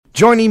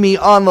Joining me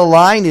on the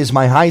line is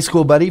my high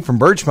school buddy from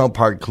Birchmount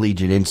Park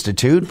Collegiate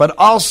Institute, but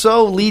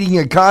also leading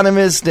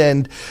economist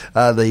and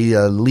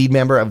the lead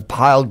member of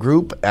Pyle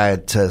Group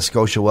at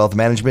Scotia Wealth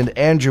Management,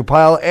 Andrew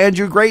Pyle.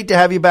 Andrew, great to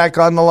have you back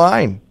on the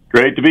line.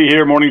 Great to be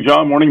here. Morning,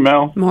 John. Morning,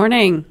 Mel.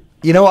 Morning.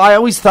 You know, I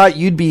always thought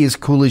you'd be as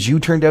cool as you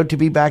turned out to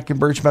be back in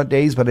Birchmount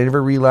days, but I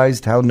never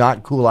realized how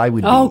not cool I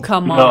would be. Oh,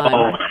 come on.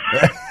 No.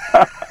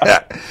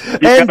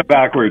 You're kind of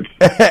backwards.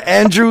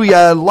 Andrew,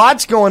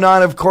 lots going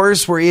on. Of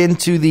course, we're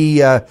into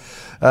the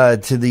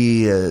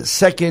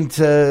second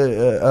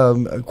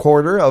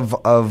quarter of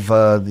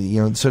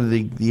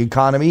the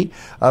economy.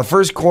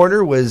 First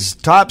quarter was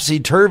topsy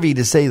turvy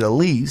to say the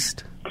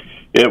least.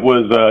 It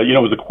was,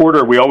 it was a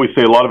quarter we always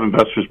say a lot of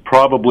investors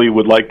probably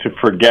would like to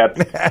forget.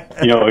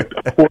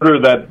 A quarter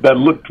that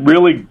looked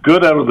really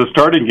good out of the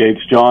starting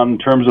gates, John, in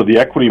terms of the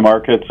equity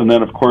markets, and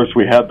then of course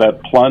we had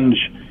that plunge.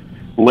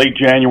 Late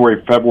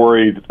January,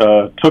 February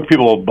took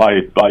people by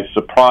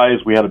surprise.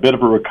 We had a bit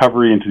of a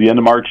recovery into the end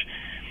of March.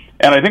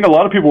 And I think a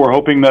lot of people were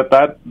hoping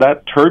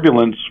that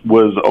turbulence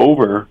was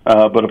over.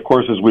 But, of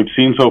course, as we've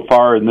seen so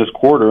far in this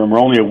quarter, and we're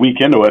only a week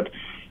into it,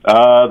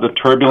 the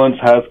turbulence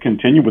has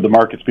continued with the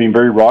markets being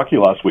very rocky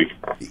last week.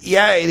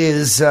 Yeah, it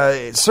is.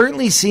 It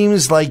certainly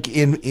seems like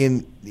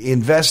in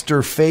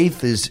investor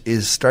faith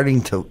is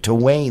starting to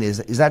wane.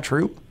 Is that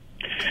true?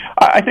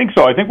 I think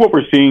so. I think what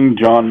we're seeing,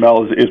 John,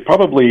 Mel, is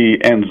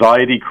probably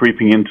anxiety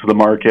creeping into the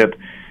market.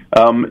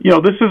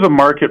 This is a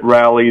market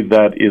rally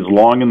that is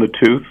long in the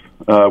tooth.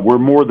 We're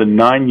more than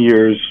 9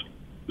 years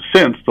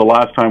since the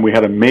last time we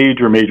had a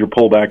major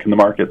pullback in the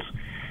markets.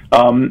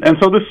 And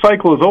so this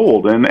cycle is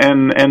old,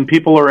 and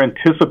people are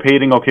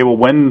anticipating, okay, well,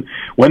 when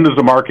does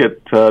the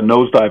market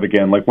nosedive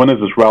again? Like, when is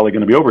this rally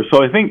going to be over?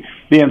 So I think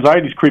the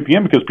anxiety is creeping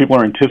in because people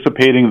are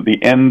anticipating that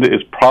the end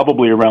is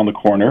probably around the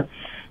corner.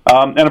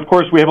 And, of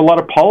course, we have a lot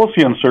of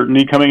policy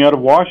uncertainty coming out of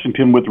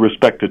Washington with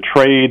respect to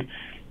trade,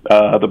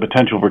 the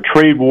potential for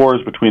trade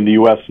wars between the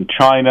U.S. and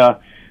China.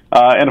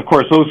 And, of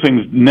course, those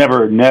things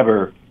never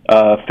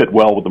fit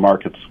well with the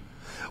markets.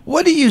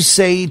 What do you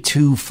say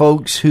to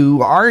folks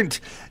who aren't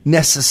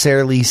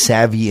necessarily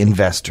savvy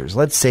investors?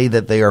 Let's say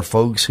that they are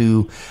folks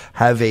who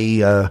have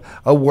a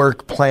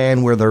work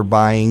plan where they're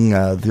buying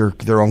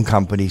their own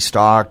company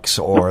stocks,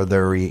 or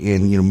they're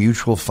in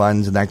mutual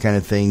funds and that kind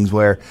of things,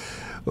 where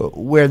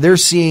they're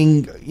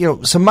seeing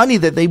some money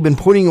that they've been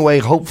putting away,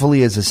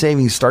 hopefully as a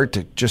savings, start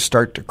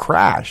to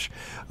crash.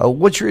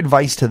 What's your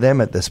advice to them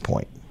at this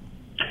point?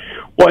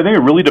 Well, I think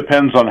it really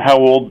depends on how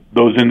old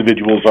those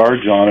individuals are,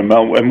 John,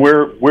 and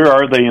where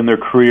are they in their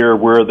career,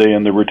 where are they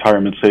in their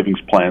retirement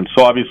savings plan.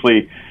 So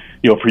obviously,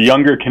 for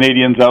younger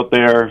Canadians out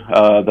there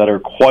that are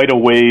quite a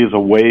ways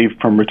away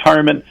from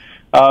retirement,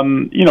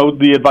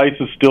 the advice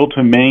is still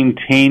to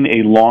maintain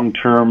a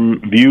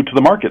long-term view to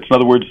the markets. In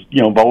other words,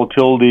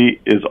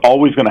 volatility is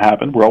always going to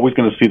happen. We're always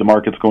going to see the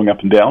markets going up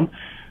and down.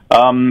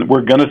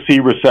 We're going to see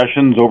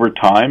recessions over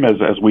time,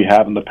 as we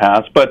have in the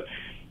past. But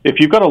if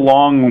you've got a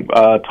long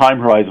time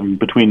horizon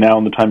between now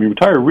and the time you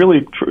retire,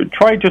 really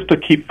try just to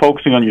keep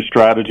focusing on your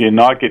strategy and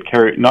not get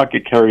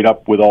carried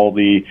up with all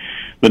the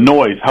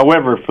noise.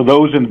 However, for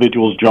those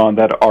individuals, John,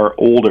 that are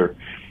older,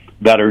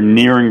 that are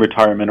nearing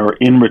retirement or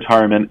in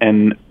retirement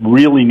and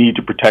really need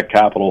to protect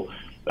capital,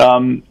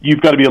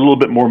 you've got to be a little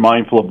bit more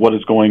mindful of what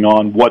is going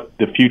on, what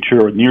the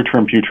future or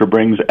near-term future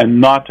brings,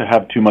 and not to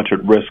have too much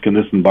at risk in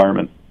this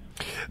environment.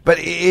 But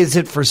is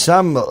it for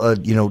some,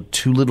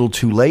 too little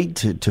too late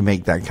to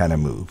make that kind of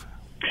move?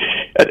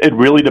 It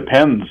really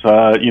depends.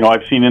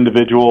 I've seen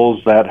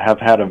individuals that have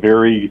had a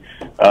very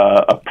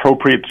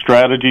appropriate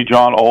strategy,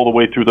 John, all the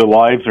way through their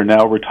lives, are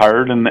now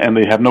retired and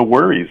they have no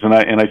worries. And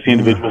I see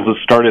individuals that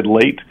started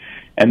late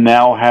and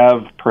now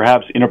have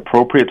perhaps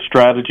inappropriate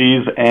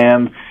strategies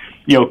and,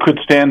 could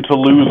stand to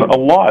lose a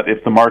lot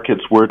if the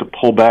markets were to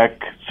pull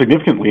back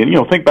significantly. And,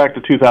 think back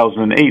to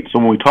 2008. So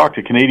when we talk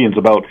to Canadians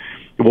about,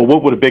 well,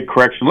 what would a big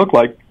correction look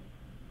like?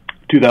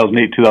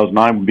 2008,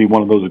 2009 would be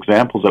one of those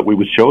examples that we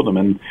would show them.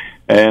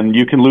 And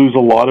you can lose a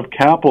lot of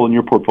capital in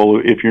your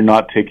portfolio if you're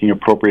not taking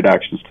appropriate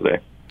actions today.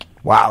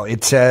 Wow,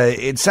 it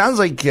sounds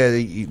like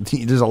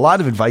there's a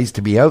lot of advice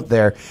to be out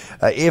there.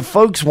 If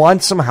folks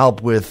want some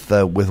help with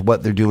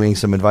what they're doing,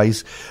 some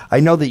advice, I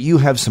know that you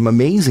have some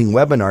amazing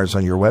webinars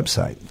on your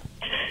website.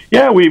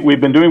 Yeah, we've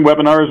been doing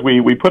webinars.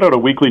 We put out a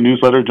weekly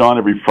newsletter, John,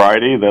 every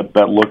Friday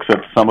that looks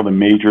at some of the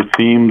major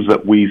themes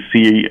that we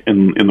see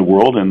in the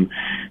world. And,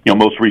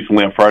 most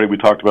recently on Friday we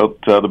talked about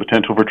the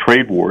potential for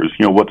trade wars.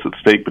 What's at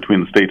stake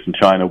between the States and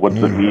China? What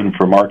does it mean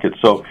for markets?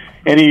 So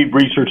any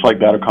research like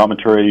that or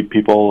commentary,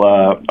 people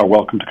are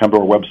welcome to come to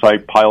our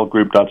website,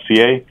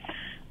 pylegroup.ca,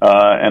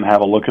 and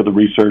have a look at the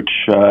research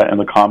and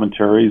the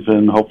commentaries,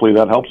 and hopefully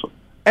that helps them.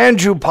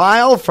 Andrew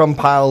Pyle from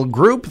Pyle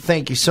Group,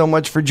 thank you so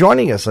much for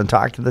joining us on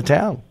Talk to the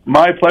Town.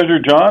 My pleasure,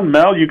 John.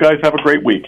 Mel, you guys have a great week.